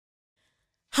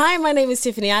Hi, my name is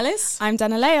Tiffany Alice. I'm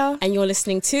Danalea. And you're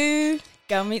listening to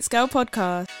Girl Meets Girl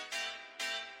podcast.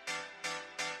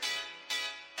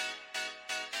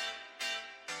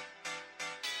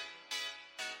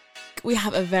 We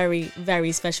have a very,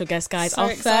 very special guest, guys. So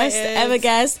Our excited. first ever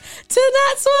guest,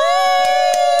 Tanatswa!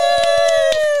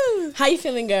 How you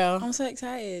feeling, girl? I'm so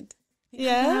excited. Thank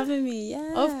Yeah? you for having me.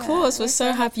 Yeah. Of course, we're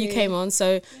so happy you came on.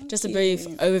 So just a brief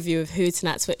you. overview of who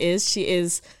Tanatswa is. She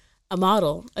is a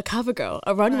model, a cover girl,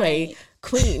 a runway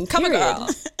queen, Cover period. girl.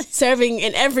 Serving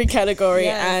in every category.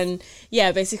 Yes. And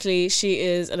yeah, basically she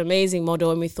is an amazing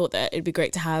model, and we thought that it'd be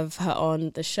great to have her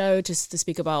on the show just to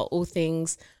speak about all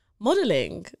things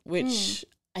modeling, which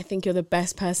I think you're the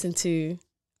best person to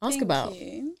ask Thank about.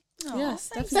 you. Yes,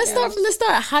 thank definitely. Let's start from the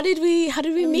start. How did we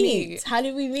meet? meet? How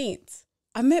did we meet?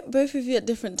 I met both of you at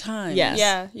different times. Yes.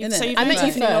 Yeah. Innit? So you've I known met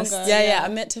you Tiffany first. longer. Yeah. I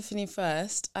met Tiffany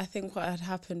first. I think what had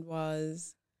happened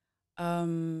was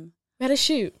We had a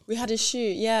shoot we had a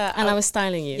shoot. Yeah. and I was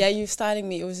styling you. Yeah, you were styling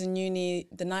me. It was in uni.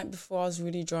 The night before, I was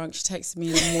really drunk. She texted me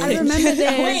in the I morning. remember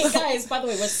this. Wait, guys, by the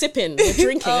way, we're sipping, we're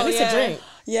drinking. I need yeah. to drink.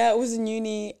 Yeah, it was in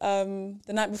uni.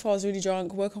 The night before, I was really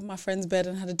drunk. Woke up in my friend's bed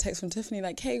and had a text from Tiffany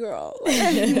like, "Hey, girl,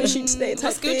 like, you want to shoot today?" That's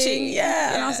type thing. Gucci.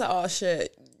 Yeah. And I was like, "Oh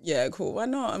shit, yeah, cool. Why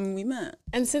not?" And we met.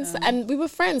 And and we were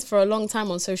friends for a long time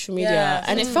on social media, Yeah,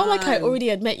 and it for felt like I time. already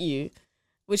had met you,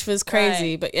 which was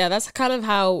crazy. Right. But yeah, that's kind of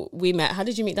how we met. How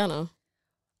did you meet Dana?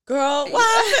 Girl, what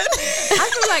happened? I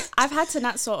feel like I've had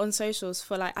Tanatswa on socials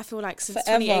for like, I feel like since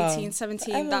Forever. 2018,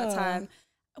 17, that Forever. time.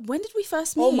 When did we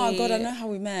first meet? Oh my god, I know how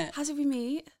we met. How did we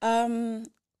meet?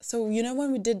 So you know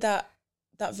when we did that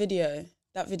video,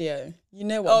 you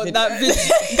know what? video?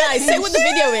 Guys, say what the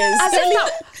video is. As if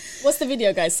that- What's the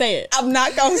video, guys? Say it. I'm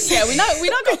not gonna say. we're not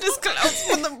going to disclose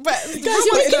for the best. Guys,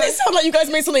 you're making it sound like you guys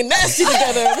made something nasty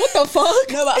together. What the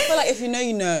fuck? No, but I feel like if you know,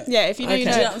 you know. Yeah, if you know, Okay. you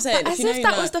Do know. you know what I'm saying? But If as you know, if you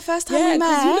that know. was the first time Yeah, we 'cause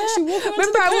met. you literally walk onto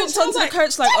Remember, the I coach, walked I was onto the like,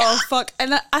 coach like, oh fuck,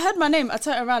 and I heard my name. I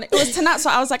turned around, it was Tanatswa.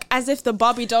 I was like, as if the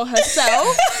Barbie doll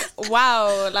herself. Wow,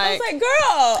 I like. was like, girl.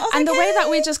 I was And like, the way that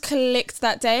we hey. just clicked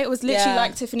that day, it was literally Yeah.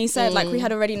 like Tiffany said, like we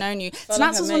had already known you. Felt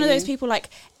like Tanatswa I was met one of those you. people, like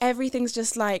everything's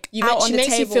just like She out on the makes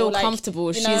table. you feel like, comfortable.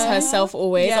 you She's know? herself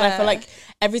always. And I feel Yeah. like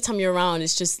every time you're around, it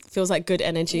just feels like good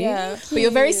energy. Yeah. But you're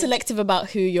very selective about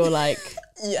who you're like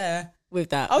Yeah. with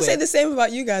that. I would say with. the same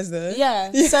about you guys though.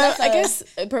 Yeah. So I guess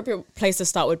appropriate place to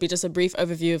start would be just a brief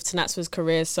overview of Tanatswa's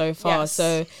career so far. Yes.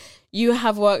 So you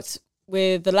have worked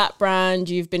with the Lap brand,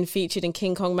 you've been featured in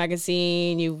King Kong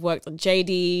magazine, you've worked on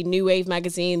JD, New Wave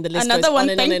magazine, the list Another goes one, on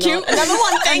and thank on and you. on. Another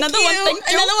one, thank Another you. one, thank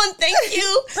you. Another one, thank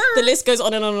you. The list goes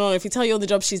on and on and on. If you tell you all the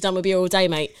jobs she's done, we'll be here all day,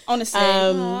 mate. Honestly.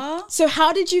 So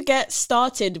how did you get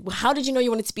started? How did you know you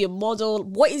wanted to be a model?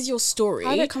 What is your story?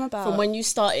 How did it come about? From when you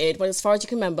started, well, as far as you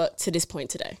can remember, to this point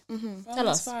today? Tell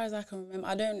us. As far as I can remember,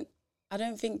 I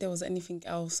don't think there was anything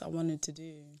else I wanted to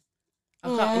do. I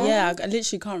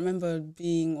literally can't remember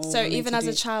being. Or So wanting even to as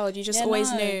a do- child, you just Yeah, always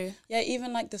no. knew. Yeah,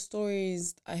 even like the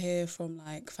stories I hear from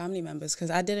like family members, because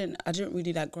I didn't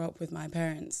really like grow up with my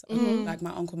parents. Like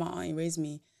my uncle, my auntie raised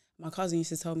me. My cousin used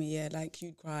to tell me, yeah, like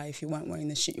you'd cry if you weren't wearing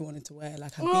the shit you wanted to wear.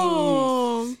 Like I beat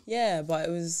you. Yeah, but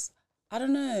it was, I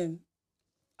don't know.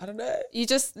 You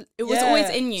just, it was Yeah. always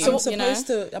in you. I'm you supposed know?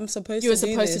 to. I'm supposed You were to.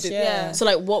 do supposed this, to do. Yeah. So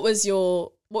like, what was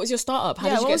your startup? How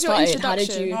Yeah, did you what get was your started? How did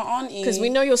introduction? you? My auntie. Because we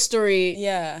know your story.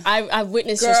 Yeah. I've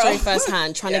witnessed your Girl. story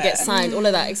firsthand, trying to get signed, all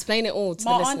of that. Explain it all to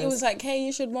My the auntie listeners. was like, hey,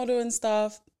 you should model and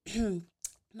stuff. And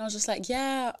I was just like,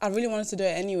 yeah, I really wanted to do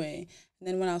it anyway. And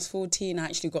then when I was 14, I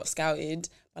actually got scouted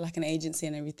by like an agency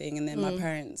and everything. And then my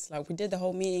parents, like we did the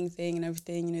whole meeting thing and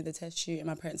everything, you know, the test shoot. And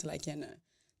my parents are like, yeah, no,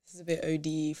 this is a bit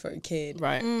OD for a kid.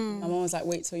 Right. My mom was like,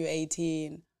 wait till you're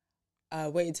 18.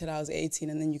 Waited till I was 18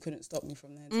 and then you couldn't stop me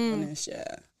from there, to be honest, yeah.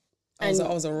 I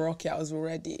was a rocket. I was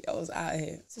ready. I was out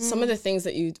here. So some of the things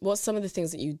that what's some of the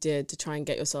things that you did to try and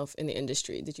get yourself in the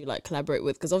industry? Did you like collaborate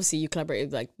with? Because obviously you collaborated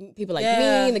with like people like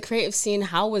me in the creative scene.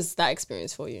 How was that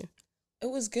experience for you? It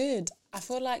was good. I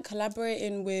feel like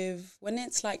collaborating with, when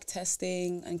it's like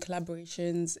testing and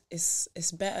collaborations, it's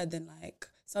better than like,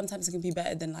 sometimes it can be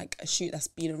better than like a shoot that's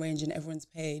been arranged and everyone's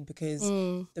paid because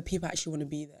the people actually want to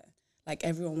be there. Like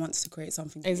everyone wants to create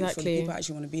something beautiful. Exactly. The people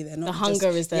actually want to be there. Not The hunger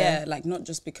is there. Yeah, like not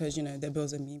just because, you know, their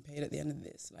bills are being paid at the end of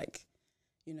this. Like,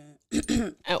 you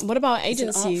know. What about It's an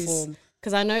art agencies? form.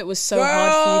 Because I know it was so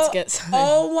hard for you to get signed.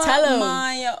 Oh Tell 'em.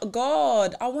 my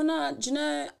God. Do you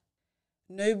know,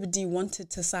 nobody wanted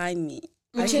to sign me.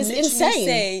 Which I is can literally insane.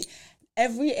 Say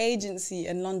every agency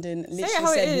in London how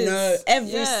literally it said is. no.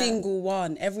 Every Yeah. single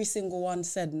one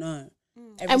said no.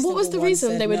 Every And what was single the one reason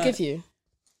said they would no. give you?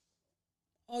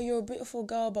 Oh, you're a beautiful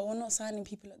girl, but we're not signing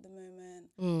people at the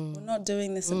moment. We're not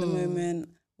doing this at the moment.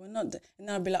 we're not. And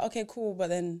then I'd be like, okay, cool, but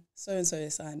then so and so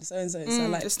is signed, so and so is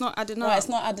signed. Like, it's not adding up. right, it's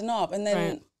not adding up. And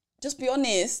then just be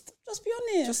honest. Just be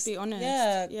honest. Just be honest.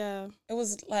 Yeah. It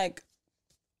was like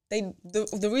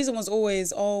the reason was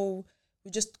always, oh, we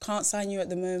just can't sign you at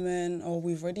the moment, or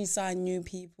we've already signed new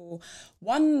people.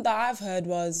 One that I've heard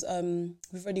was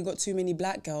we've already got too many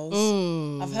black girls.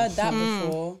 I've heard that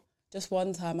before. Just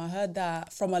one time I heard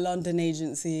that from a London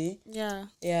agency. Yeah.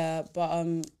 Yeah, but I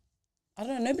don't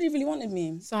know, nobody really wanted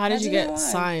me. So how did you get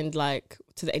signed, like,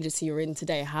 to the agency you're in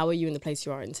today? How are you in the place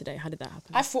you are in today? How did that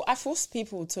happen? I forced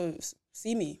people to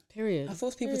see me. Period. I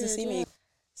forced people to see me.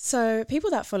 So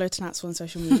people that follow Tanatsu on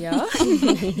social media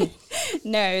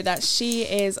know that she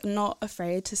is not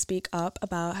afraid to speak up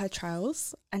about her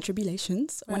trials and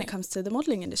tribulations when it comes to the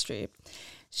modelling industry.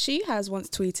 She has once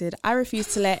tweeted, "I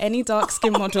refuse to let any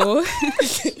dark-skinned model..."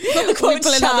 We're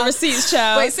pulling out the receipts,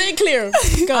 child. Wait, say it clear.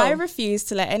 Go. "I refuse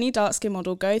to let any dark-skinned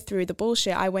model go through the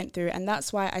bullshit I went through, and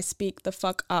that's why I speak the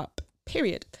fuck up.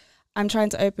 Period. I'm trying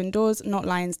to open doors, not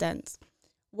lions' dens."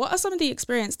 What are some of the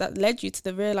experience that led you to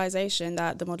the realization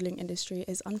that the modelling industry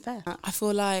is unfair? I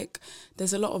feel like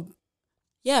there's a lot of,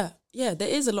 there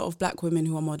is a lot of black women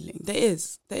who are modelling. There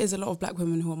is a lot of black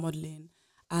women who are modelling,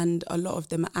 and a lot of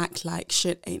them act like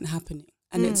shit ain't happening.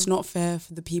 And it's not fair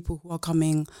for the people who are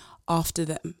coming after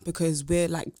them, because we're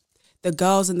like, the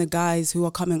girls and the guys who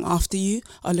are coming after you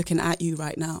are looking at you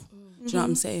right now. Do you know what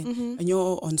I'm saying? And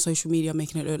you're on social media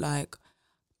making it look like,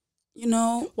 you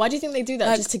know. Why do you think they do that?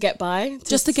 Like, just to get by?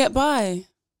 Just to get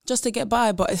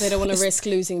by. But they don't want to risk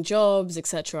losing jobs,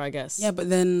 etc., I guess. Yeah, but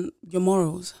then your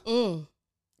morals.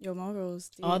 Your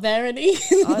morals. Are there any?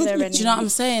 Are there any? Do you know what I'm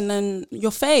saying? And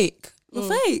you're fake. You're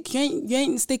fake. You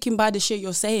ain't sticking by the shit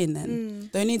you're saying then.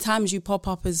 The only times you pop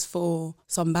up is for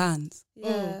some bands.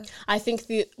 Yeah. I think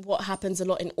what happens a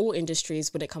lot in all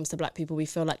industries when it comes to black people, we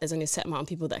feel like there's only a set amount of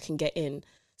people that can get in.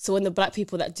 So when the black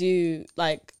people that do,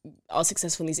 like, are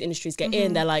successful in these industries get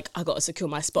in, they're like, I got to secure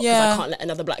my spot because I can't let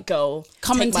another black girl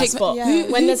take my spot.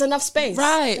 When there's enough space.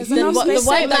 Right. Then the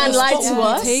white man lied to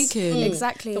us.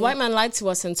 Exactly. The white man lied to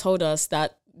us and told us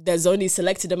that there's only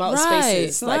selected amount of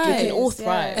spaces. Like, you can all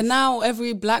thrive. And now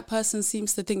every black person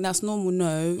seems to think that's normal.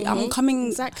 No, I'm coming.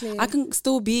 Exactly. I can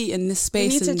still be in this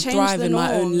space and thrive in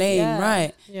my own lane.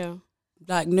 Right. Yeah.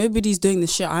 Like, nobody's doing the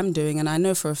shit I'm doing. And I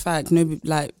know for a fact, nobody,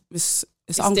 like,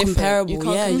 it's uncomparable. You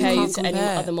can't compare you to any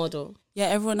other model. Yeah,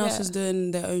 everyone else is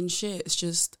doing their own shit. It's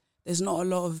just, there's not a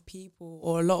lot of people,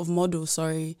 or a lot of models,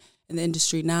 in the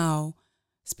industry now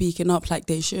speaking up like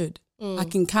they should. I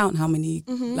can count how many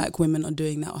black women are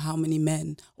doing that, or how many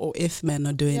men, or if men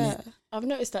are doing it. I've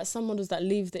noticed that some models that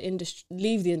leave the industry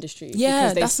yeah,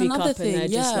 because they that's speak another up thing. and they're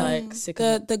just like sick of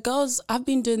it. The girls, I've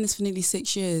been doing this for nearly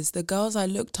 6 years. The girls I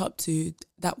looked up to,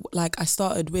 that like I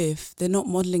started with, they're not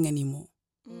modelling anymore.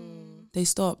 They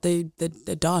stopped. They're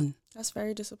done. That's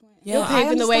very disappointing. Yeah. You're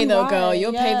paving the way though, girl.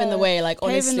 You're paving the way. Like,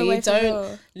 honestly,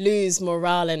 don't lose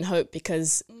morale and hope,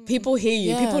 because people hear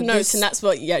you. People know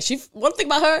Tanatsu. One thing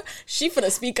about her, she finna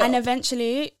speak up. And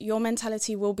eventually your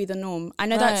mentality will be the norm. I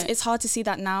know it's hard to see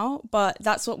that now, but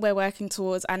that's what we're working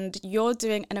towards, and you're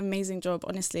doing an amazing job,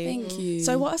 honestly. Thank you.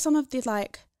 So what are some of the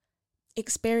like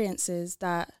experiences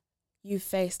that you've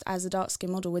faced as a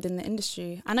dark-skinned model within the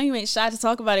industry? I know you ain't shy to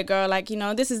talk about it, girl. Like, you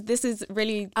know, this is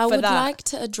really I for would that. like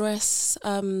to address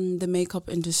the makeup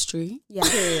industry. Yeah.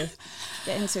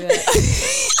 Get into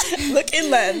it. Look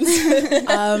inland.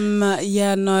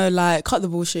 Like, cut the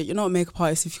bullshit. You're not a makeup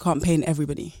artist if you can't paint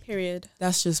everybody. Period.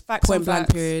 That's just Facts point on blank,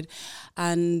 facts. period.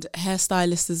 And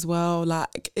hairstylist as well.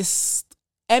 Like, it's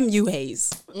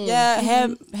MUAs.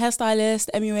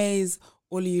 Hairstylist, MUAs,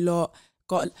 all of you lot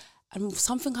got. And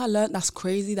something I learned that's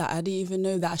crazy that I didn't even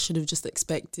know that I should have just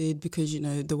expected, because, you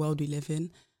know, the world we live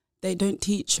in, they don't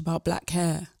teach about black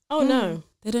hair. Oh, no.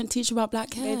 They don't teach about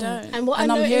black hair. They don't.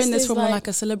 And I'm hearing this from like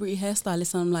a celebrity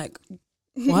hairstylist, and I'm like,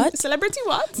 what? Celebrity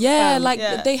what?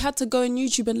 Yeah, they had to go on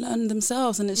YouTube and learn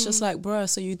themselves. And it's just like, bruh,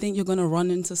 so you think you're going to run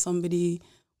into somebody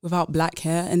without black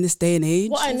hair in this day and age?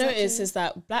 What I noticed is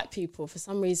that black people, for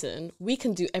some reason, we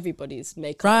can do everybody's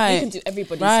makeup. Right. We can do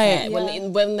everybody's hair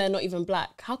when they're not even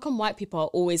black. How come white people are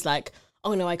always like,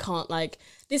 oh no, I can't? Like,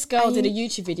 this girl did a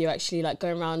YouTube video actually, like,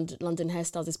 going around London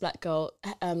hairstyles, this black girl,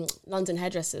 London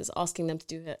hairdressers, asking them to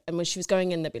do it. And when she was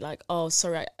going in, they'd be like, oh,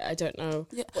 sorry, I don't know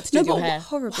what to do with your hair.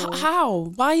 Horrible.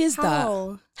 How? Why is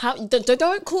that? How?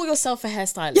 Don't call yourself a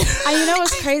hairstylist. And you know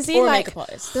what's crazy? Or a like, makeup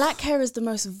artist. black hair is the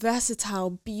most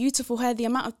versatile, beautiful hair. The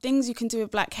amount of things you can do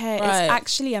with black hair is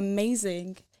actually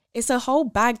amazing. It's a whole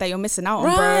bag that you're missing out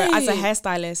on, bro, as a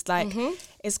hairstylist. Like,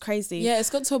 it's crazy. Yeah, it's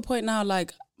got to a point now,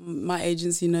 like, my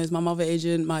agency knows, my mother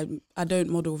agent, I don't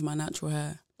model with my natural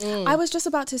hair. I was just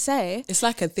about to say, It's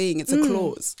like a thing. It's a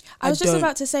clause. I was just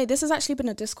about to say, this has actually been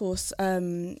a discourse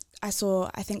I saw,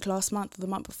 I think last month or the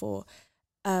month before,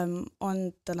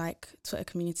 on the like Twitter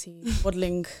community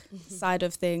modelling side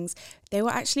of things. They were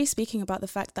actually speaking about the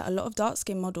fact that a lot of dark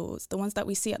skin models, the ones that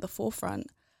we see at the forefront,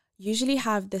 usually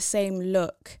have the same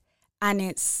look, and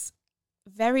it's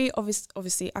very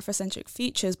obviously Afrocentric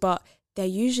features, but they're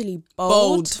usually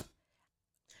bold.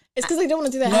 It's because they don't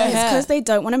want to do their No, hair. it's because they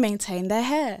don't want to maintain their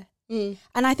hair.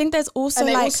 And I think there's also And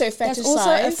they like also there's also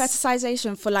a fetishize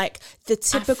fetishization for like the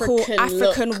typical African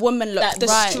African woman look, That- the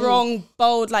Right. strong,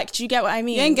 bold. Like, do you get what I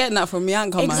mean? You ain't getting that from me. I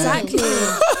ain't come Exactly.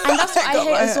 And that's what I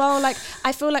hate as well. Like,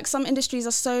 I feel like some industries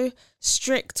are so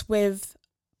strict with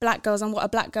black girls and what a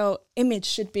black girl image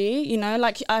should be, you know?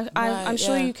 Like, I'm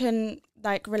sure you can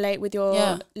like relate with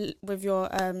your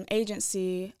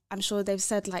agency. I'm sure they've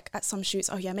said like at some shoots,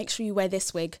 oh yeah, make sure you wear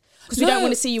this wig because we don't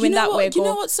want to see you in that wig. You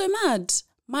know what's so mad?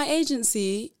 My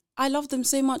agency, I love them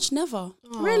so much. Never.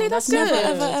 Really? That's good.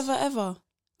 Never, ever.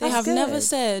 They That's have good. never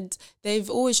said, they've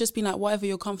always just been like, whatever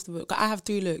you're comfortable with. I have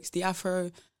 3 looks, the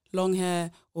afro, long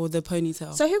hair, or the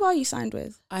ponytail. So who are you signed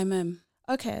with? I'm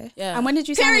Okay. Yeah. And when did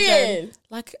you sign with them? Period.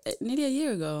 like nearly a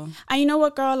year ago. And you know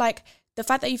what, girl? Like, the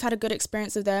fact that you've had a good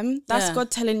experience with them, that's Yeah.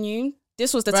 God telling you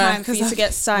this was the Right, time for you 'cause to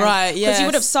get signed. right, Because you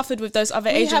would have yes. suffered with those other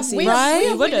We agencies. have You would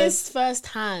have. witnessed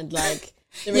firsthand, like,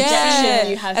 the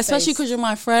rejection you have especially faced. because you're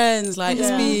my friends. Like, it's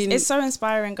been... It's so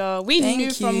inspiring, girl. We Thank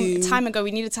knew from you. time ago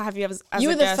we needed to have you as You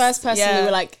a were the guest. first person Yeah. we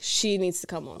were like, she needs to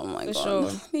come on. oh my for God. sure.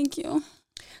 Thank you.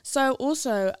 So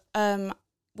also,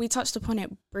 we touched upon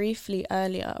it briefly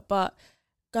earlier, but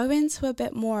go into a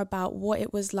bit more about what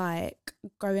it was like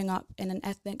growing up in an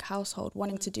ethnic household,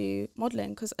 wanting to do modelling,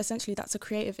 because essentially that's a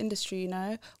creative industry, you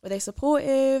know? Were they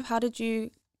supportive? How did you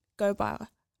go by?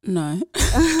 No.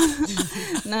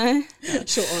 No?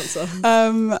 Short answer.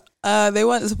 They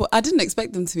weren't I didn't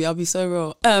expect them to be, I'll be so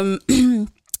real.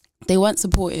 They weren't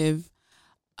supportive.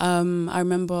 I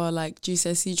remember like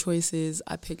GCSE choices,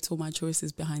 I picked all my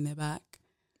choices behind their back.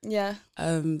 Yeah.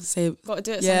 Say Got to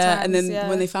do it yeah, sometimes. and then yeah.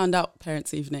 when they found out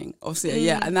parents' evening, obviously,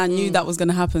 and I knew that was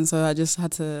gonna happen, so I just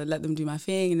had to let them do my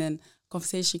thing. And then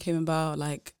conversation came about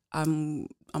like I'm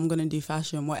gonna do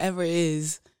fashion, whatever it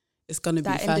is, it's gonna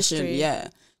That be fashion. industry. Yeah,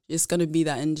 it's gonna be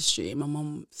that industry. My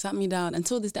mum sat me down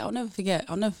until this day. I'll never forget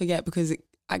because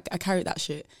I carried that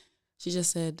shit. She just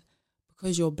said,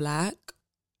 because you're black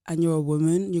and you're a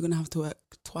woman, you're gonna have to work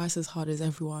twice as hard as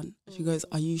everyone. She goes,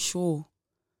 are you sure?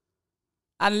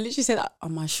 And I literally said,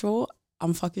 am I sure?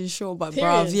 I'm fucking sure, but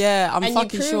bruv, Period. yeah, I'm And you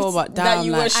fucking sure, proved but that damn,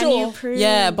 you were like, sure. And you proved.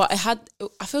 yeah, but I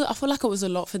feel like it was a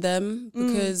lot for them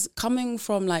because coming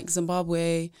from like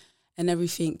Zimbabwe and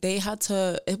everything, they had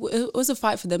to, it was a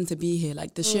fight for them to be here.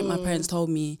 Like the shit my parents told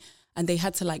me, and they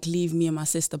had to like leave me and my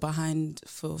sister behind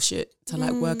for shit to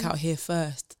like work out here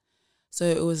first. So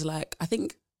it was like, I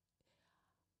think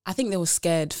they were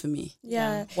scared for me.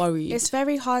 Yeah. Worried. It's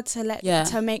very hard to Yeah.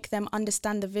 to make them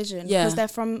understand the vision Yeah. because they're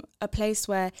from a place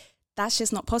where that's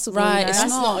just not possible. Right, you know? it's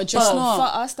That's not, not a it's job. not.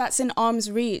 For us, that's in arm's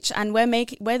reach, and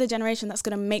we're the generation that's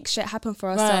gonna make shit happen for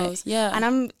ourselves. yeah.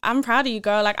 And I'm proud of you,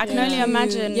 girl. Like I can only Yeah.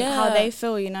 imagine Yeah. how they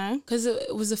feel. You know. Because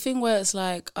it was a thing where it's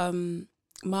like, I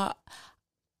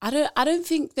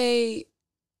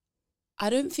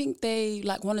don't think they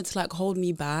like wanted to like hold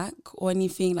me back or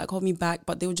anything, like hold me back,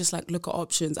 but they would just like look at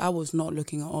options. I was not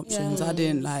looking at options. Yeah. I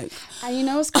didn't like. And you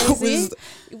know what's crazy?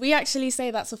 We actually say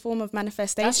that's a form of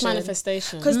manifestation. That's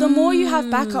manifestation. Because the more you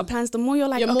have backup plans, the more you're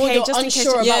like, You're more- okay, you're just in case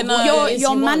unsure about what you're it is you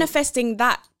want. manifesting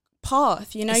that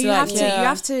path. You know, It's you like, have to yeah. you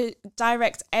have to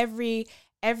direct every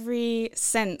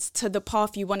sense to the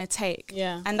path you want to take.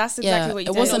 Yeah. And that's exactly Yeah, what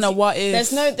you it did. wasn't a what if.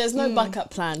 There's no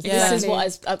backup plan. Yeah. This is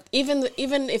what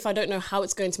even if I don't know how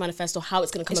it's going to manifest or how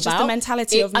it's going to come It's about. just the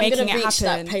mentality of I'm making gonna it reach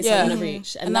happen. That pace Yeah. I want to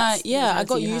reach, and I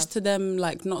got used to them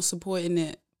like not supporting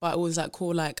it, but it was like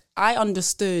cool. Like I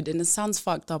understood, and it sounds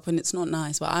fucked up and it's not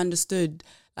nice, but I understood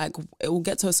like it will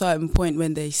get to a certain point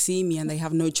when they see me and they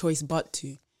have no choice but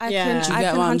to. I Yeah. can, Do you I get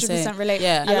can what I'm 100% saying? relate.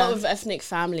 Yeah. A lot of ethnic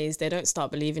families, they don't start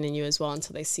believing in you as well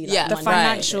until they see like, Yeah. the money.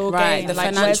 financial Right, gain, the like,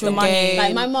 where's financial the money? gain.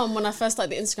 Like my mom, when I first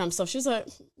started the Instagram stuff, she was like,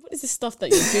 "What is this stuff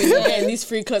that you're doing? You're getting these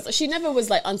free clothes." She never was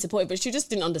like unsupportive, but she just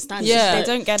didn't understand. Yeah. She's They like,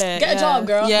 don't get it. Get a job,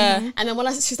 girl. Yeah. And then when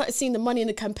she started seeing the money and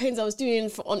the campaigns I was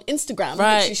doing on Instagram,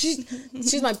 Right.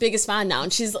 she's my biggest fan now,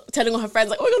 and she's telling all her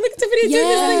friends like, "Oh my god, look at Tiffany doing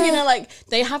this thing," you know, like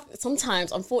they have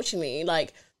sometimes, unfortunately,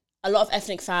 like a lot of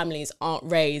ethnic families aren't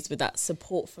raised with that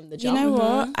support from the jump. You know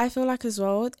what? I feel like as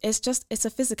well, it's a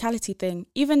physicality thing.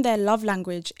 Even their love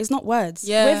language is not words.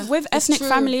 Yeah, With ethnic true.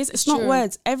 families, it's not true.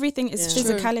 words. Everything is Yeah.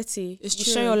 physicality. It's you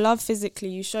true. show your love physically.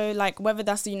 You show like whether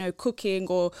that's, you know, cooking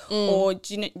or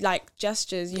you know, like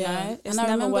gestures, you know. It's and I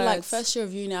never remember words. like first year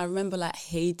of uni, I remember like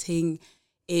hating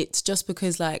it just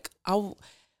because like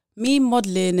me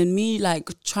modeling and me like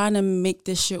trying to make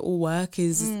this shit all work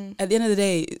is at the end of the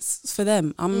day, it's for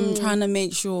them. I'm trying to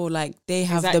make sure like they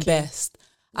have the Exactly. best.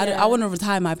 I want to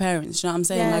retire my parents. You know what I'm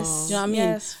saying? Yes. Like, you know what I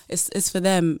mean? Yes. It's for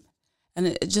them. And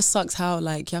it just sucks how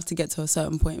like you have to get to a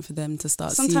certain point for them to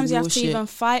start Sometimes seeing you real have to shit. even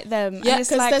fight them. Yeah, and it's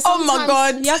 'cause like, there's oh my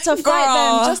God. you have to fight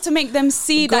them just to make them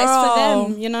see that it's for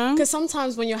them, you know? Because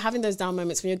sometimes when you're having those down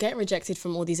moments, when you're getting rejected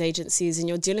from all these agencies and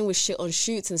you're dealing with shit on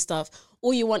shoots and stuff,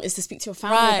 all you want is to speak to your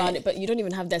family Right. about it, but you don't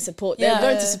even have their support. Yeah.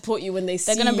 They're going to support you when they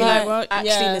see gonna be you like, well,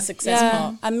 actually in yeah. the success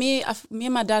part. And me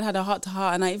and my dad had a heart to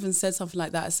heart, and I even said something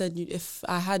like that. I said, if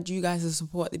I had you guys'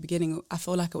 support at the beginning, I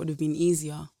feel like it would have been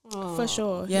easier. For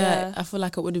sure. Yeah, I feel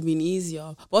like it would have been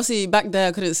easier. But obviously, back there,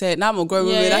 I couldn't say it. Now I'm a grown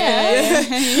woman.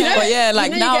 yeah. But yeah,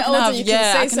 like you now I get can older, have, you can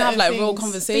say I can have certain like real things. For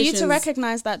conversations. you to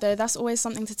recognize that though, that's always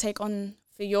something to take on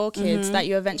for your kids that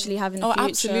you eventually have in the Oh, future.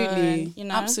 absolutely. And, you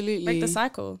know, Absolutely. break the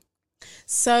cycle.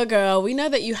 So, girl, we know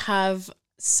that you have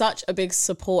such a big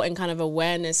support and kind of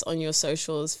awareness on your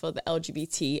socials for the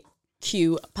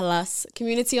LGBTQ plus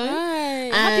community on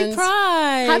Right. And Happy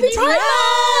Pride. Happy Pride!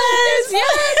 Yes,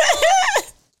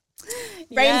 Yes!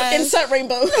 Rainbow, Yes. insert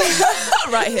rainbow.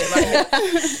 right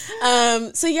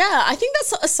here. So yeah, I think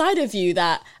that's a side of you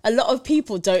that a lot of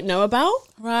people don't know about,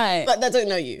 Right. but that don't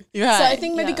know you. Right, So I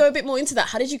think maybe yeah. go a bit more into that.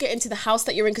 How did you get into the house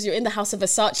that you're in? Because you're in the house of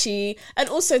Versace, and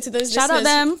also to those Shout out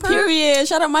listeners, them. Period.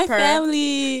 Shout out my Per.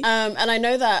 family. And I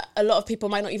know that a lot of people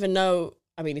might not even know.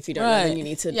 I mean, if you don't know, then Right. you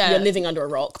need to. Yeah. You're living under a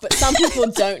rock. But some people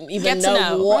don't even Get to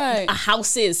know know. what Right. a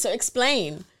house is. So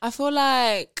explain. I feel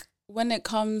like when it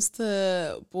comes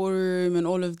to ballroom and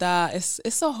all of that,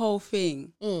 it's a whole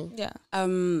thing. Yeah.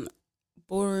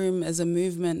 Ballroom is a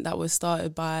movement that was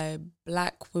started by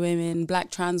black women,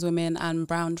 black trans women and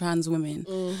brown trans women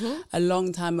a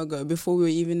long time ago, before we were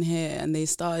even here. And they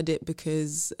started it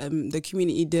because the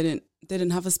community didn't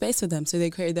have a space for them, so they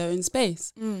created their own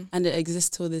space. And it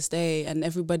exists till this day. And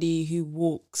everybody who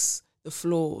walks the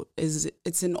floor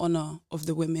it's in honor of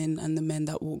the women and the men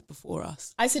that walked before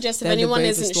us. I suggest if They're the anyone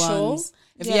isn't bravest sure, ones.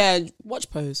 Watch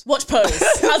Pose. watch Pose.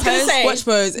 I was going to say. Watch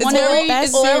Pose. It's One of the very,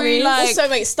 best it's very series. like, Also,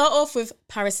 wait, start off with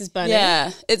Paris is Burning.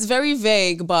 yeah, it's very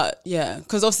vague, but yeah,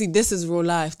 because obviously this is real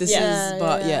life. This Yeah. is,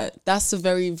 but yeah, that's a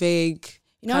very vague.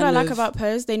 You know what I kind like of- about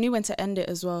Pose? They knew when to end it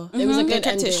as well. It was a They good kept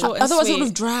ending. it short and Otherwise, it sweet. would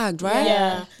have dragged, right?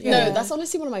 Yeah. Yeah. No, that's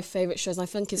honestly one of my favorite shows. And I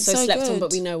think it's so, So slept on, good.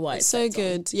 but we know why. It's so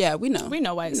good. Yeah, we know. We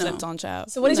know why it No. slept on,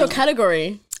 child. So, what is your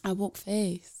category? I walk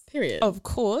face. Period. Of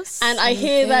course. And I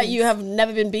hear that you have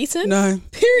never been beaten. No,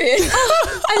 Period.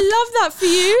 I love that for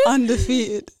you.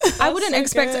 undefeated. I wouldn't so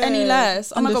expect good. any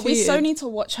less. Oh my God, we so Undefeated. need to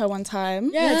watch her one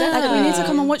time. Yeah, definitely. Like, we need to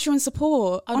come and watch you and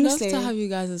support. I'd honestly. love to have you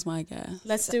guys as my guest.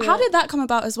 Let's do How it. did that come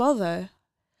about as well, though?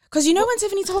 Because you know when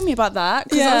Tiffany told me about that,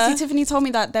 because Yeah. obviously Tiffany told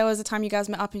me that there was a time you guys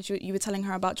met up and you were telling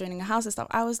her about joining a house and stuff.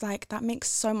 I was like, that makes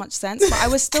so much sense. But I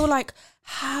was still like,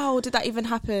 how did that even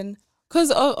happen? Because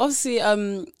obviously,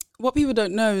 what people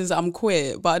don't know is that I'm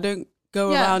queer, but I don't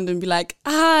go Yeah. around and be like,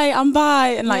 hi, I'm bi.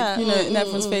 And like, Yeah. you know, in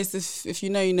everyone's face, if you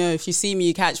know, you know. If you see me,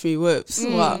 you catch me, whoops.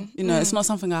 Well, you know, it's not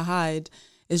something I hide.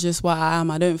 It's just what I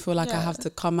am. I don't feel like I Yeah. have to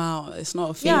come out. It's not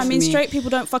a thing Yeah, I for mean, me. straight people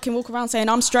don't fucking walk around saying,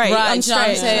 I'm straight. Right, I'm do you know what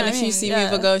I'm straight. saying? Do you know If what I you see mean? me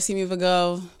with a girl, see me with a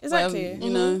girl. Exactly. Whatever,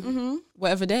 you know,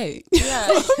 whatever day. Yeah.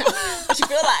 What you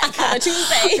feel like on a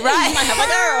Tuesday? Right. I have a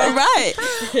girl.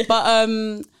 Right. But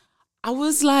I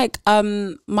was like,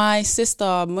 my sister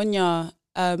Munya,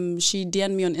 she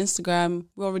DM'd me on Instagram.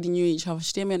 We already knew each other.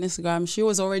 She DM'd me on Instagram. She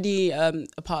was already a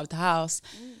part of the house.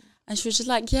 And she was just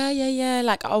like, yeah.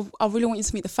 Like, I really want you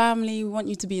to meet the family. We want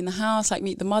you to be in the house, like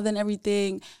meet the mother and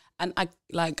everything. And I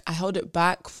held it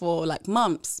back for like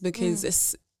months because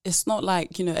it's not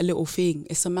like, you know, a little thing.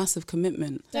 It's a massive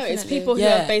commitment. No, it's Definitely. people who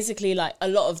Yeah. are basically like a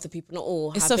lot of the people, not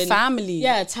all. It's have a been, family.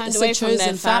 Yeah, turned It's a away from their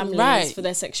chosen families right. for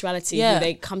their sexuality. Yeah. Who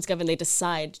they come together and they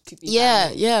decide to be. Yeah,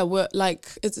 family. yeah. We're like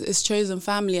it's chosen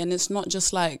family, and it's not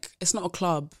just like it's not a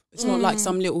club. It's not like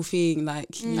some little thing. Like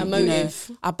A you know,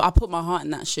 motive. I put my heart in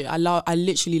that shit. I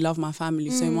literally love my family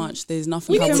so much. There's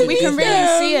nothing. I We wouldn't can do really for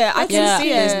them. see it. I can see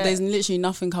there's, it. There's literally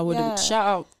nothing I wouldn't. Yeah. Shout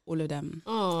out all of them.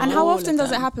 Oh. And how all often of does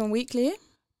it them. happen? Weekly?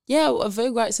 Yeah,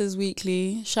 Vogue Rights is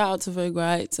weekly. Shout out to Vogue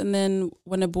Rights. And then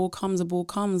when a ball comes,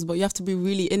 But you have to be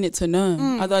really in it to know.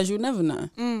 Otherwise, you'll never know.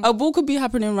 A ball could be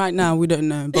happening right now. We don't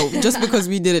know. But just because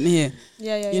we didn't hear,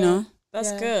 Yeah. you know.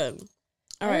 That's Yeah. good.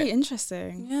 All Very right.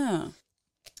 interesting. Yeah.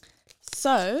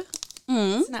 So,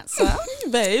 Mm. Natsa,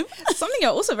 Babe. something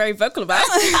you're also very vocal about.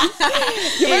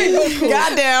 You're very vocal.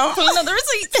 Goddamn. Pulling out the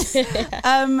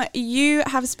receipts. You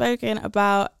have spoken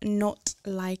about not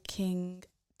liking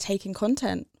taking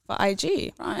content for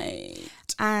IG. Right.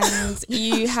 And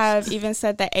you have even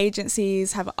said that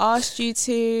agencies have asked you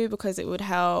to because it would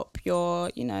help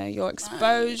your, your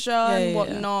exposure and yeah.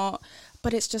 whatnot.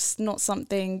 But it's just not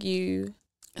something you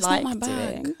It's like not my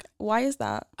bag. doing. Why is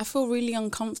that? I feel really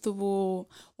uncomfortable.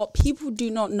 What people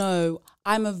do not know,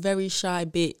 I'm a very shy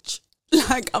bitch.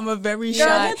 Like, I'm a very Girl,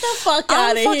 shy. get the fuck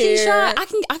I'm out of fucking here. shy.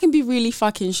 I can be really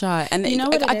fucking shy, and You know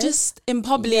what it I is? just in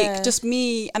public, Yeah. just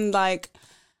me and like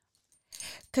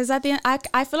Because at the end,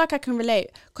 I feel like I can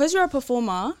relate. Because you're a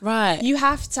performer, right. you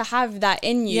have to have that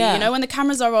in you. Yeah. You know, when the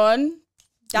cameras are on,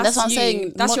 that's what I'm you.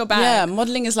 saying. That's your bag. Yeah,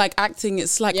 modeling is like acting.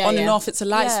 It's like Yeah, on and yeah. off. It's a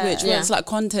light Yeah. switch. Where Yeah. it's like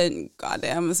content.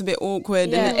 Goddamn, it's a bit awkward.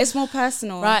 Yeah, And it's more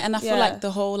personal. right, and I feel Yeah. like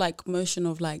the whole like motion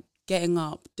of like getting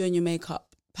up, doing your makeup,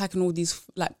 packing all these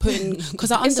like putting because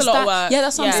I It's a understand. lot of work. Yeah,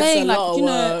 that's what Yeah. I'm It's saying. a Like lot of you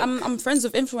know, work. I'm friends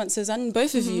with influencers and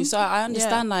both of you, so I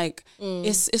understand. Like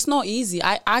it's not easy.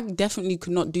 I definitely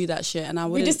could not do that shit, and I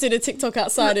We wouldn't. just did a TikTok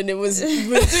outside and it was we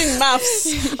were doing maths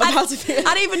of how to figure.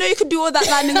 I didn't even know you could do all that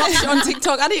lining up shit on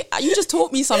TikTok. You just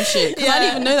taught me some shit because I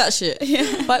didn't even know that shit.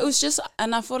 But it was just,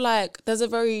 and I feel like there's a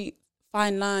very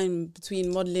fine line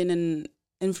between modeling and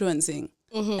influencing,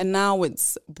 and now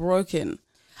it's broken.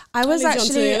 I was That leads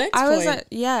you on to your next point.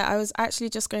 I was actually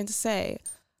just going to say,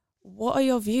 what are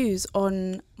your views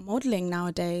on modeling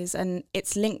nowadays and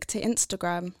its link to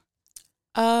Instagram?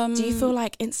 Do you feel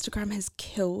like Instagram has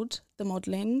killed the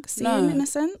modeling scene No. in a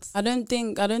sense? I don't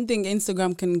think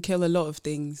Instagram can kill a lot of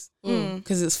things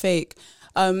because it's fake.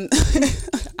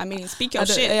 I mean, speak your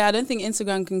shit. I don't think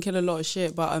Instagram can kill a lot of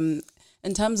shit, but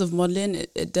in terms of modeling,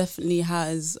 it definitely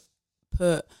has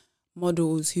put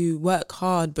models who work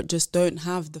hard but just don't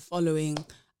have the following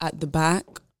at the back.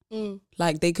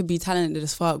 Like they could be talented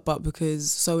as fuck, but because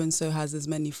so and so has as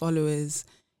many followers,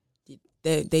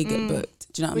 they get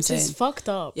booked. Do you know what Which I'm saying? is fucked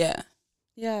up. Yeah,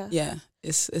 Yeah. yeah,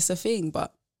 it's a thing,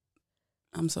 but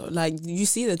I'm so like you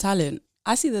see the talent.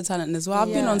 I see the talent as well. I've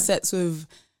been Yeah. on sets with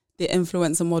the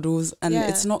influencer models, and Yeah.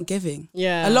 it's not giving.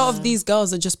 Yeah. A lot of these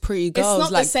girls are just pretty It's girls.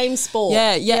 not like the same sport.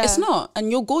 yeah, Yeah. it's not. And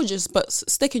you're gorgeous, but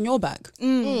stick in your bag.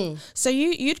 So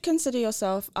you'd consider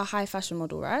yourself a high fashion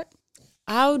model, right?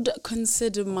 I would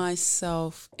consider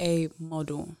myself a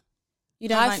model. You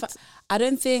don't High like fa- I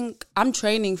don't think I'm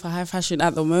training for high fashion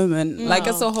at the moment. Like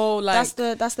it's a whole like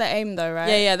that's the aim though, right?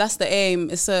 yeah, that's the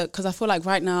aim. It's because I feel like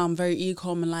right now I'm very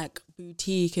e-com and like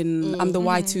boutique, and I'm the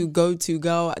Y2 go-to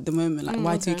girl at the moment, like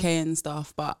Y2K and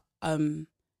stuff. But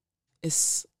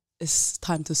it's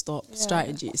time to stop.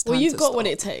 Strategy. It's time Well, you've to got stop. what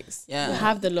it takes. Yeah. You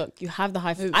have the look. You have the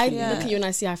high. I look at you and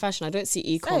I see high fashion. I don't see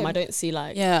e-com. Same. I don't see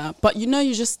like. Yeah, but you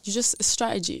just it's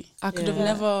strategy. I could have Yeah.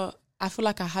 never. I feel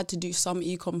like I had to do some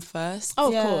e-com first. Oh,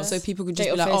 of Yeah. course. So people could Get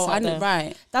just be your like, face oh, out I know, there.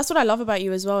 right. That's what I love about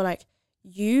you as well. Like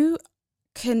you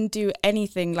can do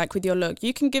anything like with your look.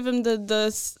 You can give them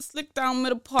the slick down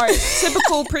middle part,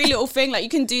 typical pretty little thing. Like you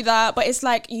can do that, but it's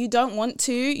like you don't want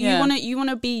to. Yeah. You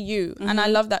wanna be you, and I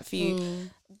love that for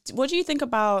you. What do you think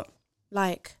about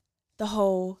like the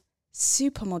whole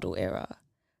supermodel era?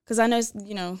 Because I know,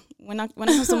 when it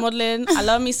comes to modeling, I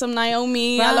love me some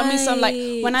Naomi. I love me some like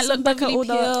when I Some look back at Beverly all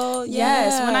the Pill,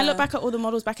 yes, when I yeah. look back at all the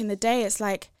models back in the day, it's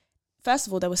like first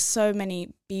of all there were so many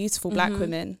beautiful black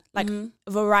women, like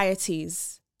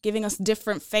varieties, giving us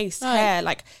different face, Right. hair,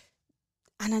 like,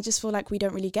 and I just feel like we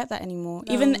don't really get that anymore.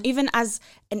 No. Even as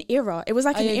an era, it was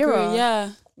like I an agree, era.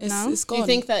 yeah. It's No? it's Do gone. you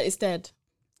think that it's dead?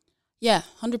 Yeah,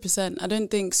 100%. I don't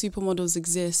think supermodels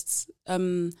exist.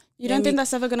 You don't think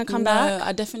that's ever gonna come back?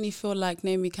 I definitely feel like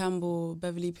Naomi Campbell,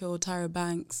 Beverly Pill, Tyra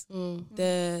Banks,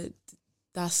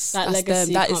 that's That them.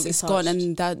 legacy That can't is be it's gone, touched.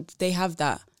 and that they have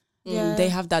that. Yeah. They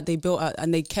have that. They built it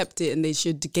and they kept it, and they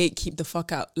should gatekeep the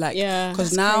fuck out. Like, Yeah. because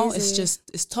That's now crazy.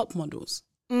 it's top models.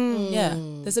 Mm. Yeah,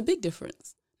 there's a big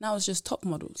difference. Now it's just top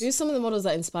models. Who's some of the models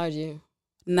that inspired you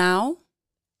Now,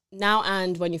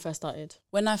 and when you first started?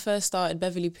 when I first started,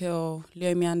 Beverly Pill,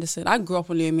 Leomi Anderson. I grew up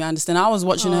on Leomi Anderson. I was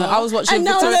watching her. I was watching I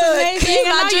know, Victoria. look, Can you and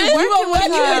now imagine? you're working with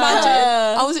Can you her.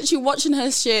 imagine? I was actually watching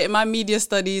her shit in my media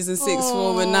studies in sixth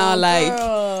form, and now like,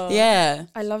 girl. yeah,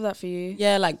 I love that for you.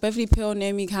 yeah, like Beverly Pill,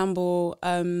 Naomi Campbell,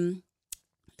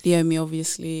 Leomi,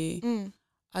 obviously. Mm.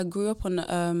 I grew up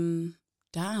on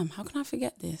damn, how can I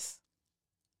forget this?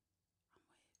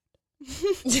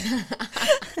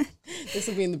 This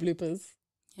will be in the bloopers.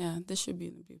 Yeah, this should be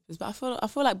in the bloopers. But I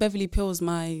feel like Beverly Pill's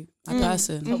my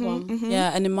person. Top one.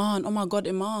 Yeah, and Iman. Oh my God,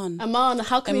 Iman. Aman,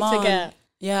 how can we Iman. forget?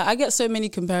 Yeah, I get so many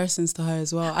comparisons to her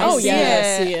as well. I see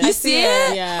it. You see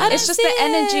it? Yeah. It's just the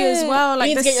energy as well. Like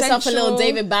you need to get yourself a little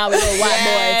David Bowie, little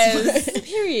white boy.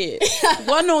 Period.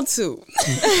 1 or 2.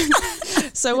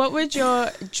 So what would your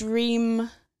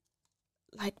dream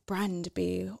like brand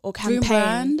be or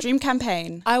campaign? Dream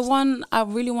campaign. I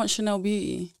really want Chanel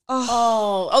Beauty.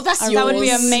 Oh, that's yours. That would be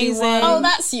amazing. Oh,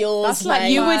 that's yours. That's like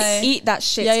babe. You would eat that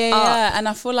shit Yeah. And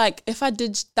I feel like if I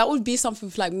did, that would be something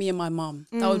for like me and my mum.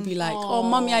 That would be like, oh,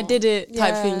 mummy, I did it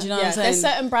type thing. Do you know what I'm saying? There's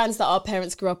certain brands that our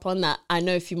parents grew up on that I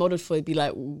know if you modeled for, it'd be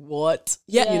like, what?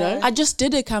 Yeah, you know. I just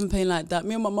did a campaign like that.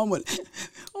 Me and my mum went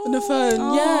on the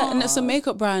phone. Yeah, and it's a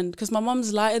makeup brand because my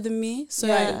mum's lighter than me,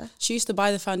 so she used to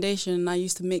buy the foundation and I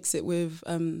used to mix it with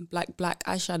black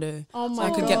eyeshadow, so I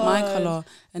could get my color.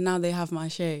 And now they have my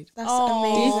shade. That's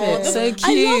amazing. So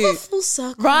cute. I love a full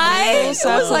circle. Right? Full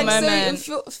circle It was like moment.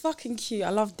 so fucking cute. I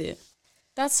loved it.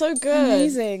 That's so good.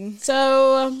 Amazing.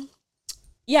 So,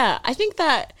 yeah, I think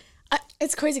that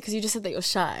it's crazy because you just said that you're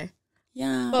shy.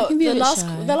 Yeah, But I can be the a bit last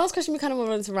shy. question we kind of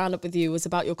wanted to round up with you was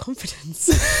about your confidence.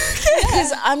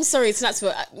 Because I'm sorry, it's not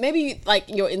so. Maybe like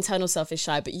your internal self is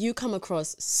shy, but you come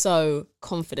across so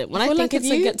confident. When I feel think like of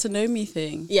it's you, a get to know me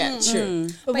thing. yeah, true.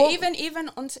 But what- even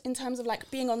in terms of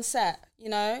like being on set, you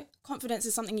know, confidence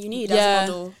is something you need Yeah. as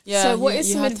a model. Yeah. So what you- is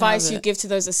you some have to advice have you it. give to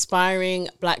those aspiring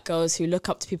black girls who look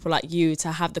up to people like you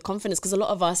to have the confidence? Because a lot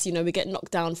of us, you know, we get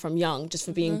knocked down from young just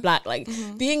for being black. Like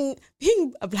being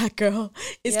a black girl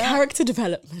is character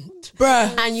development.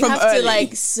 Bruh, And you from have early. to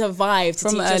like survive to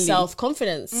From teach early. yourself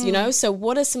confidence, you know? So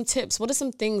what are some tips? What are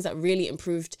some things that really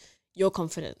improved your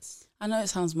confidence? I know it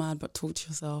sounds mad, but talk to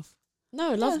yourself.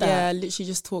 No, I love that. Yeah, literally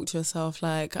just talk to yourself.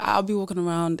 Like I'll be walking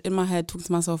around in my head talking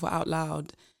to myself out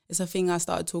loud. It's a thing I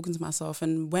started talking to myself.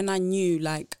 And when I knew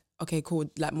like, okay, cool,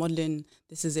 like modeling,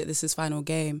 this is it, this is final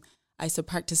game, I used to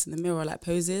practice in the mirror like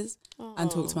poses and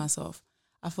talk to myself.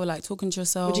 I feel like talking to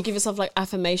yourself. Would you give yourself like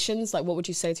affirmations? Like what would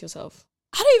you say to yourself?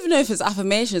 I don't even know if it's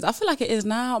affirmations. I feel like it is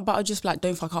now, but I'll just be like,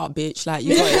 don't fuck up, bitch. Like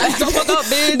you got it. Like, don't fuck up,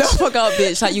 bitch. Don't fuck up,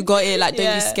 bitch. Like you got it. Like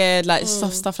don't be scared. Like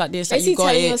stuff like this. Like Basically you got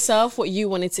telling it. yourself what you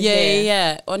wanted to hear.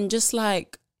 Yeah. On just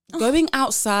like going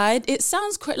outside. It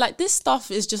sounds like this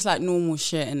stuff is just like normal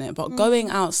shit in it, but going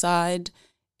outside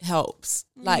helps.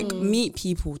 Like meet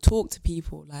people, talk to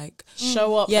people. Like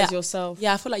Show up as yourself.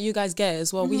 yeah, I feel like you guys get it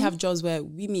as well. We have jobs where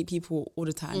we meet people all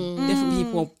the time,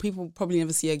 different people probably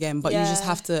never see again, but you just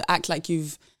have to act like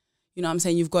you've, you know what I'm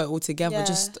saying, you've got it all together. Yeah.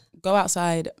 Just go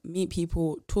outside, meet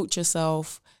people, talk to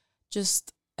yourself,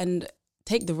 and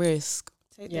take the risk.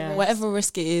 Yeah. Whatever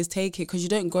risk it is, take it, because you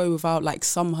don't go without like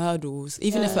some hurdles.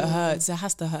 Even if it hurts, it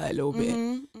has to hurt a little bit.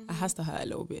 It has to hurt a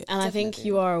little bit. And I think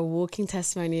you are a walking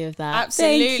testimony of that.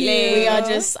 Absolutely. We are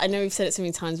just, I know we've said it so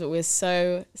many times, but we're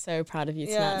so proud of you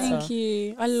tonight. Thank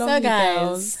you. I love So you guys,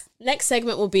 girls. next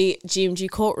segment will be GMG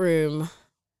Courtroom.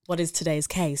 What is today's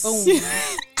case?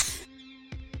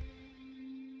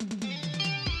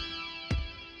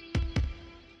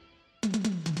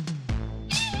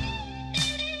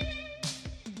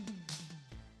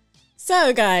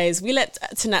 So guys, we let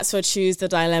Tanatswa choose the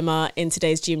dilemma in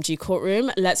today's GMG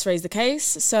Courtroom. Let's raise the case.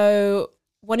 So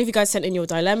one of you guys sent in your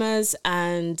dilemmas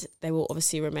and they will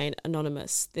obviously remain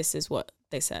anonymous. This is what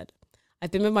they said.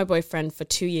 I've been with my boyfriend for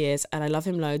 2 years and I love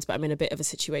him loads, but I'm in a bit of a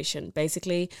situation.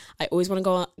 Basically, I always want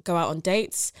to go out on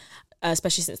dates,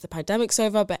 especially since the pandemic's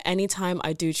over. But anytime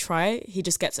I do try, he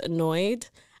just gets annoyed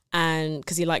and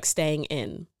because he likes staying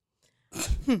in.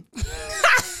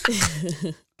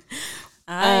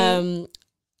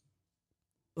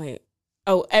 Wait.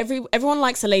 Oh, everyone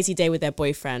likes a lazy day with their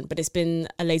boyfriend, but it's been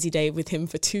a lazy day with him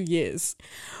for 2 years.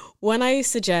 When I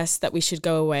suggest that we should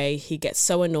go away, he gets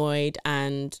so annoyed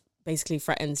and basically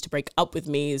threatens to break up with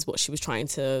me, is what she was trying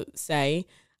to say.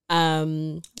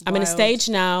 I'm in a stage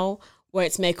now where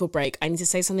it's make or break. I need to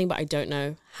say something, but I don't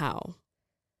know how.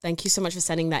 Thank you so much for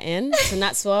sending that in. And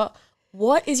that's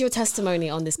what is your testimony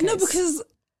on this case? No, because,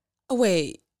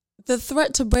 wait, the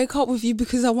threat to break up with you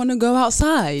because I want to go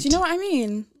outside. Do you know what I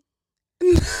mean?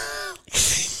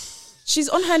 She's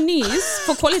on her knees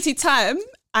for quality time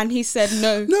and he said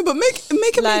no. No, but make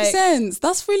it Like- make sense.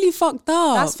 That's really fucked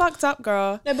up. That's fucked up,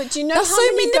 girl. No, but do you know That's how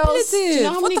so many girls? Do you manipulative. know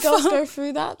how What many the girls fuck? go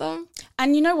through that though?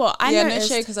 And you know what? I yeah, noticed.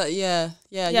 no shade, because you're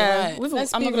right. We've all,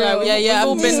 Let's I'm be not gonna lie, real. we've Yeah,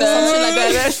 all I'm been doing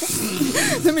there. something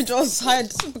like that. Let me draw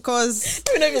aside because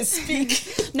We don't even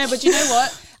speak. No, but you know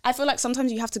what? I feel like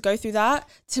sometimes you have to go through that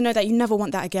to know that you never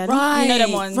want that again. right, You know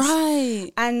them ones.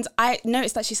 right. And I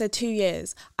noticed that she said 2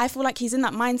 years. I feel like he's in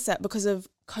that mindset because of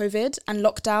COVID and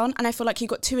lockdown. And I feel like he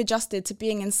got too adjusted to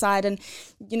being inside and,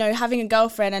 you know, having a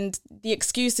girlfriend and the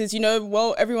excuses, you know,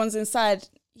 well, everyone's inside.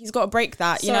 he's got to break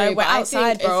that. Sorry, We're but I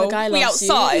outside, think if bro. a guy We loves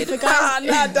you- outside. if a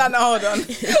guy- No, hold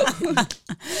on.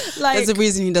 Like, There's a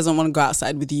reason he doesn't want to go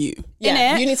outside with you.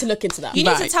 Yeah, innit? you need to look into that. you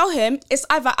need to Right. tell him it's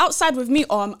either outside with me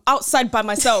or I'm outside by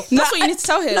myself. That's what you need to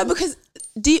tell him. No, because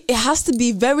it has to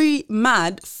be very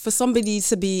mad for somebody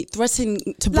to be threatening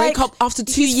to break Like, up after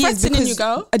 2 he's years threatening because you,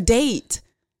 girl. a date.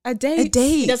 A date. A date.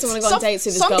 He doesn't want to go on dates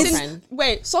with his girlfriend.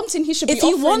 Wait, something he should be If he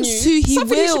offering wants you. to, he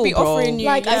something he should will, be bro. offering you.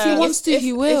 Like, if he yeah. wants to, he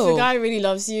If will. a guy really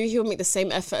loves you, he'll make the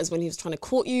same effort as when he was trying to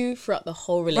court you throughout the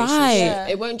whole relationship. Right. Yeah.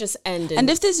 It won't just end. In, And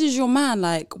if this is your man,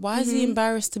 like, why is he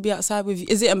embarrassed to be outside with you?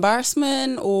 Is it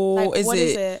embarrassment or Like, is what it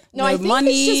is it? no, I think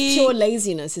money? it's just pure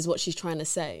laziness, is what she's trying to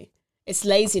say. It's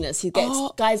laziness.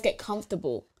 Guys get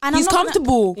comfortable. And He's I'm not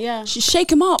comfortable. Yeah.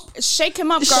 Shake him up. Shake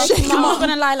him up, girl. Shake him I'm up. not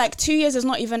gonna lie. Like 2 years is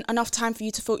not even enough time for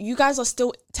you to feel. You guys are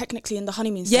still technically in the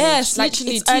honeymoon stage. Yes, like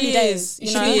literally it's 2 early years. days. You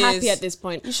You should know, be Yes. happy at this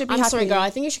point. You should be I'm sorry, happy. girl. I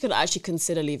think you should actually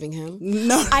consider leaving him.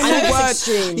 No, I know it's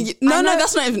extreme. No, know-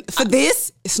 that's not even for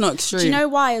this. It's not extreme. Do you know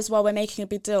why as well? We're making a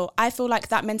big deal. I feel like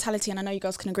that mentality, and I know you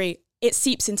guys can agree. It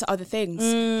seeps into other things.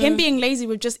 Him being lazy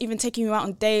with just even taking you out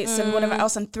on dates and whatever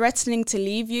else and threatening to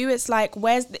leave you. It's like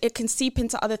it can seep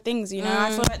into other things. You know, I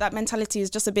feel like that mentality is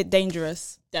just a bit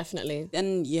dangerous. Definitely.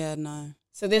 And yeah, no.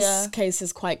 So this Yeah. case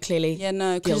is quite clearly. Yeah,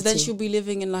 no, because then Guilty. she'll be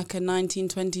living in like a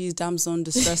 1920s damsel in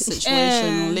distress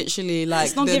situation, or literally like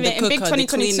It's not the giving- in big cooker, the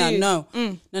 2022. cleaner.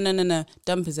 No.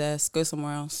 Dump his ass. Go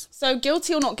somewhere else. So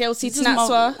guilty or not guilty, This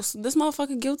Tanatswa? this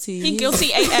motherfucker guilty. He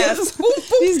guilty AF.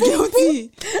 He's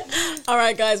guilty. All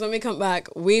right, guys. When we come back,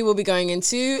 we will be going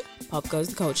into Pop Goes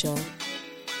the Culture.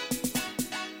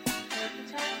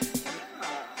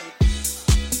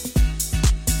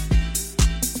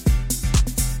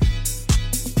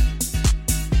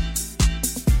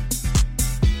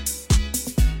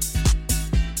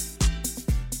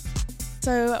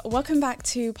 So welcome back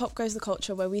to Pop Goes the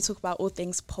Culture, where we talk about all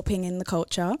things popping in the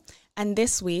culture. And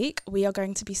this week we are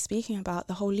going to be speaking about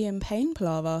the whole Liam Payne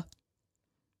palaver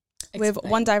with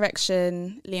Explain. One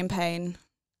Direction, Liam Payne.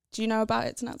 Do you know about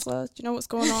it, Tanatswa? Do you know what's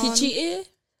going on? He cheated.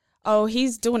 Oh,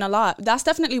 he's doing a lot. That's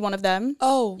definitely one of them.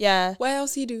 Oh, Yeah. What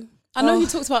else he do? I know Oh. he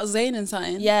talked about Zayn and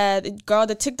something. Yeah,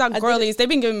 the TikTok girlies, they've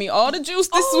been giving me all the juice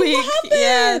this Oh, week. what happened?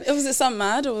 Yeah. Was it something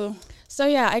mad or? So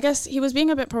yeah, I guess he was being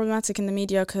a bit problematic in the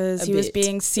media because A he was bit.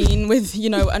 being seen with,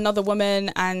 another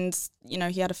woman, and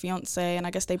he had a fiance, and I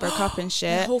guess they broke up and The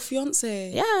shit. whole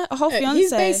fiance. Yeah, a whole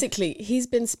fiance. He's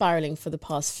been spiraling for the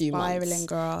past few months. Spiraling,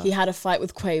 girl. He had a fight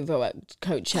with Quavo at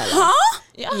Coachella. Huh?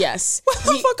 Yeah. Yes. What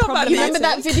the fuck about You remember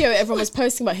that? that video everyone was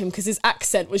posting about him because his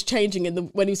accent was changing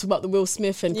when he was talking about the Will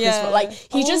Smith and Chris Yeah. Rock. Like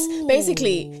he just Oh.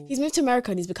 basically he's moved to America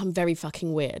and he's become very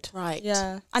fucking weird. Right.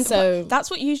 Yeah, and So-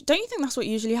 that's what you don't you think that's what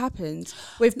usually happens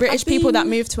with British people that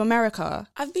move to America?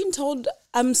 I've been told.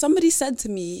 Somebody said to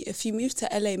me, if you move to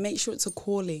LA, make sure it's a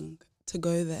calling to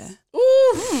go there.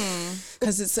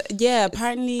 Because it's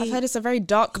apparently I've heard it's a very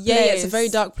dark place. yeah, it's a very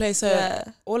dark place. So Yeah.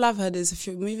 all I've heard is if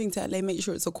you're moving to LA, make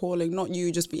sure it's a calling, not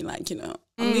you just being like,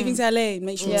 I'm moving to LA,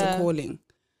 make sure it's Yeah. a calling.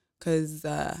 Because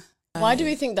Why do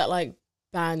we think that like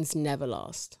bands never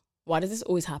last? Why does this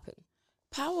always happen?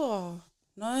 power?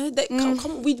 No, they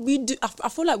come, we do. I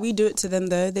feel like we do it to them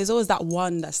though. There's always that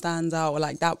one that stands out, or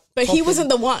like that. But he wasn't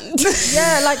the one.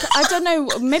 Yeah, like I don't know.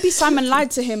 Maybe Simon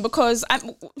lied to him because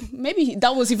maybe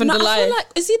that was even No, the I lie. feel like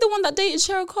is he the one that dated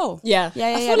Cheryl Cole? Yeah. Yeah, I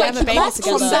yeah, feel yeah. They like have a he baby got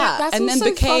together. from that. And then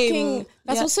also became-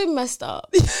 that's yeah. also messed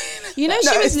up. You know,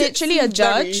 No, she was it's literally a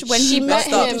judge when She he met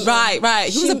bust up. him. Right.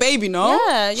 He was a baby, no?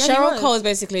 Yeah, he Cheryl was. Cole is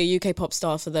basically a UK pop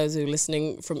star for those who are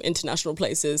listening from international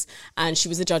places, and she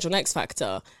was a judge on X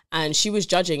Factor, and she was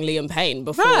judging Liam Payne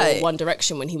before Right. One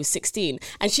Direction when he was 16,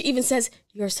 and she even says,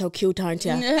 "You're so cute, aren't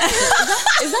you?" Is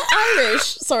that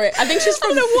Irish? Sorry, I think she's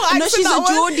from. No, she's a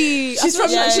Geordie. She's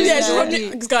from. Yeah, she's yeah.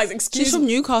 from guys, excuse She's me. from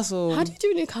Newcastle. How do you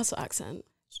do a Newcastle accent?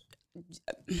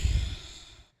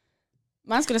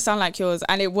 Mine's gonna sound like yours,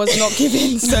 and it was not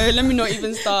given. So let me not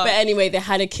even start. But anyway, they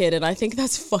had a kid, and I think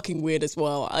that's fucking weird as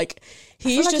well. Like I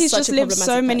feel he's like just he's such just a lived so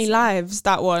problematic many person. lives.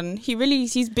 That one,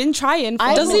 he's been trying. For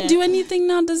Does a he minute. do anything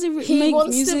now? Does he, He make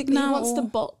wants music to, now? He wants or- to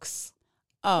box.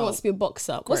 He Oh, wants to be a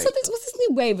boxer. What's Great. this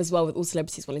new wave as well with all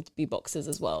celebrities wanting to be boxers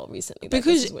as well recently? That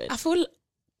because is weird. I feel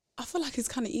like it's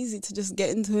kind of easy to just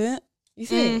get into it. You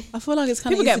think? I feel like it's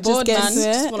kind of People easy get to bored, just get man. into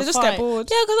Just it. wanna They just fight. get bored.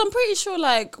 Yeah, because I'm pretty sure,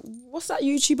 like, what's that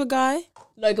YouTuber guy?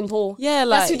 Logan Paul. Yeah,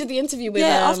 like That's who did the interview with.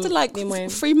 after like Liam Wayne.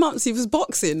 3 months he was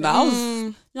boxing. Like,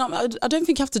 I don't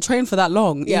think you have to train for that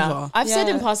long Yeah, either. I've said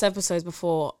Yeah. in past episodes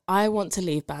before, I want to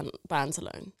leave bands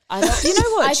alone. I don't, You know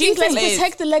what? I Do you think let's think-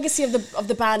 protect the legacy of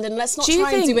the band and let's not Do you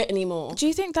try and think- do it anymore. Do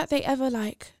you think that they ever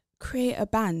like create a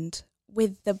band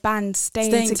with the band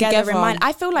staying together in mind.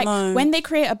 I feel like when they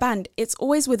create a band, it's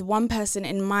always with one person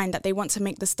in mind that they want to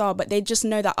make the star, but they just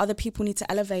know that other people need to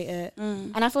elevate it.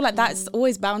 And I feel like that's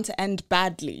always bound to end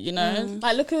badly, you know?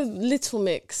 Like, look at Little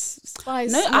Mix,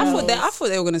 Spice. No, I thought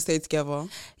they were gonna stay together.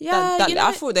 Yeah,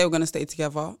 I thought they were gonna stay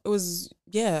together. It was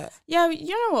Yeah,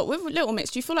 you know what? With Little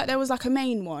Mix, do you feel like there was like a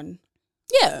main one?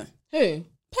 Yeah. Who?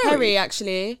 Perry,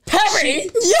 actually. Perry?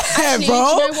 Actually,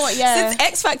 bro. you know what? Yeah. Since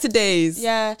X Factor days.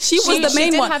 Yeah. She was the main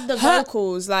she did one. have the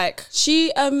vocals, like... She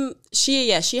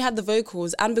had the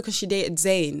vocals, and because she dated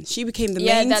Zayn, she became the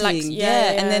main they're thing. like-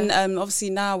 And then obviously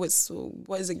now it's,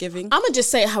 what is it giving? I'm gonna just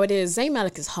say it how it is. Zayn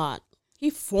Malik is hot. He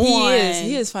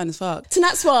is fine as fuck.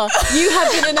 Tanatswa, you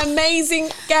have been an amazing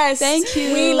guest. Thank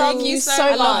you. We love Thank you you so so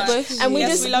much. much. Both of And you. we Yes,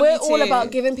 just, we love we're you all too. about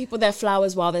giving people their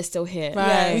flowers while they're still here.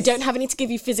 Right. We don't have any to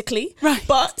give you physically, Right.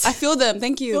 but I feel them.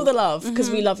 Thank you. feel the love because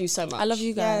we love you so much. I love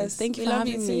you guys. Yes, Thank you we for love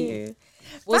having you me. too.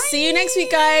 We'll see you next week,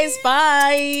 guys.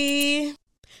 Bye.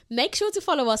 Make sure to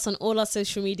follow us on all our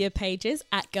social media pages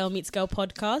at Girl Meets Girl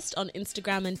Podcast on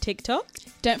Instagram and TikTok.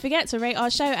 Don't forget to rate our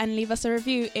show and leave us a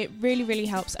review. It really, really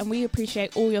helps, and we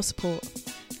appreciate all your support.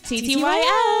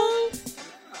 TTYL!